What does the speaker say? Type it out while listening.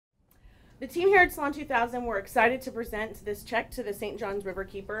The team here at Salon 2000, we're excited to present this check to the St. John's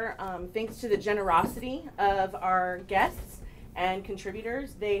Riverkeeper. Thanks to the generosity of our guests and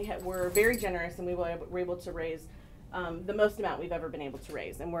contributors, they were very generous, and we were able to raise the most amount we've ever been able to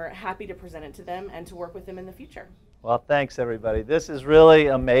raise. And we're happy to present it to them and to work with them in the future. Well, thanks, everybody. This is really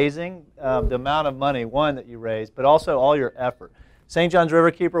amazing, the amount of money, one, that you raised, but also all your effort. St. John's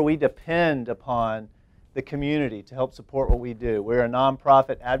Riverkeeper, we depend upon the community to help support what we do. We're a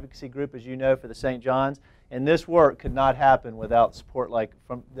nonprofit advocacy group, as you know, for the St. John's, and this work could not happen without support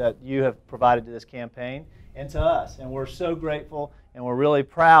that you have provided to this campaign and to us. And we're so grateful, and we're really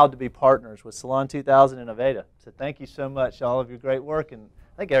proud to be partners with Salon 2000 and Aveda. So thank you so much for all of your great work, and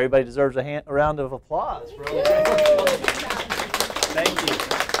I think everybody deserves a round of applause for all the great work. Thank you.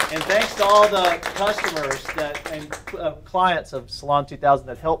 And thanks to all the customers and clients of Salon 2000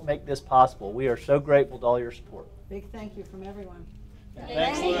 that helped make this possible. We are so grateful to all your support. Big thank you from everyone.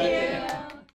 Thanks, Lorraine.